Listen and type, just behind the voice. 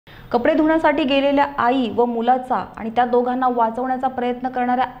कपडे धुण्यासाठी गेलेल्या आई व मुलाचा आणि त्या दोघांना वाचवण्याचा प्रयत्न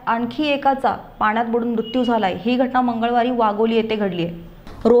करणाऱ्या आणखी एकाचा पाण्यात बुडून मृत्यू झालाय। ही घटना मंगळवारी वाघोली येथे घडली आहे।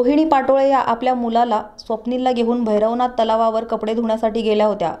 रोहिणी पाटोळे या आपल्या मुलाला स्वप्नीलला घेऊन भैरवनाथ तलावावर कपडे धुण्यासाठी गेल्या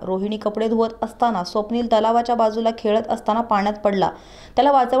होत्या। रोहिणी कपडे धुवत असताना स्वप्नील तलावाच्या बाजूला खेळत असताना पाण्यात पडला।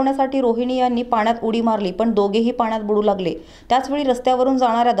 त्याला वाचवण्यासाठी रोहिणी यांनी पाण्यात उडी मारली, पण दोघेही पाण्यात बुडू लागले। त्याचवेळी रस्त्यावरून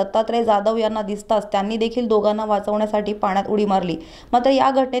जाणाऱ्या दत्तात्रय जाधव यांना दिसताच त्यांनी देखील दोघांना वाचवण्यासाठी पाण्यात उडी मारली। मात्र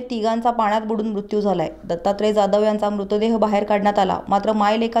या घटनेत तिघांचा पाण्यात बुडून मृत्यू झालाय। दत्तात्रय जाधव यांचा मृतदेह बाहेर काढण्यात आला, मात्र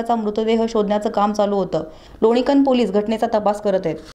मायलेकाचा मृतदेह शोधण्याचं काम चालू होतं। लोणीकंद पोलीस घटनेचा तपास करत आहेत।